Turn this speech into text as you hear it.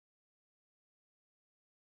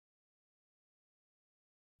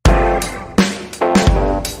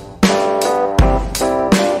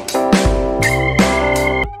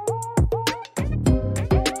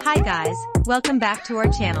Hi guys, welcome back to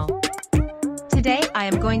our channel. Today I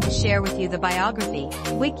am going to share with you the biography,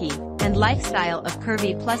 wiki, and lifestyle of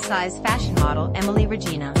curvy plus-size fashion model Emily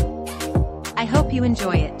Regina. I hope you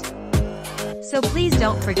enjoy it. So please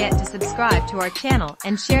don't forget to subscribe to our channel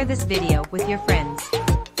and share this video with your friends.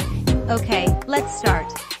 Okay, let's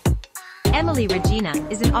start. Emily Regina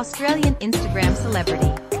is an Australian Instagram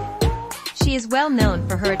celebrity. She is well known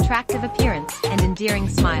for her attractive appearance and endearing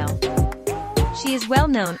smile. She is well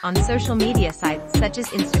known on social media sites such as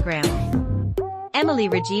Instagram. Emily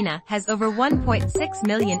Regina has over 1.6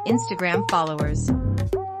 million Instagram followers.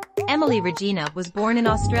 Emily Regina was born in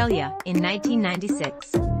Australia in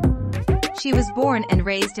 1996. She was born and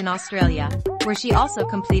raised in Australia, where she also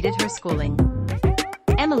completed her schooling.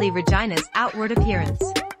 Emily Regina's outward appearance.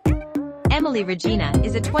 Emily Regina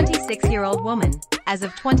is a 26-year-old woman, as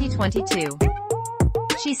of 2022.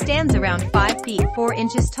 She stands around 5 feet 4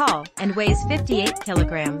 inches tall and weighs 58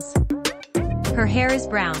 kilograms. Her hair is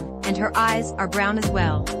brown, and her eyes are brown as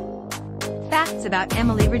well. Facts about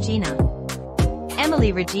Emily Regina.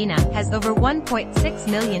 Emily Regina has over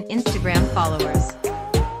 1.6 million Instagram followers.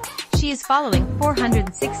 She is following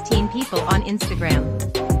 416 people on Instagram.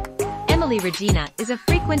 Emily Regina is a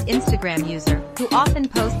frequent Instagram user who often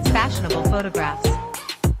posts fashionable photographs.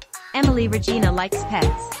 Emily Regina likes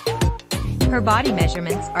pets. Her body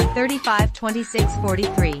measurements are 35, 26,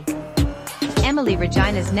 43. Emily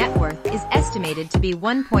Regina's net worth is estimated to be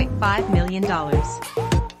 $1.5 million.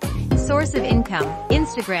 Source of income,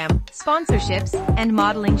 Instagram, sponsorships, and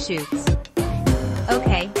modeling shoots.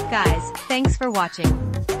 Okay, guys, thanks for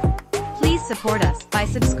watching. Please support us by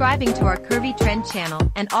subscribing to our Curvy Trend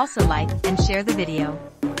channel and also like and share the video.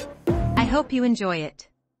 I hope you enjoy it.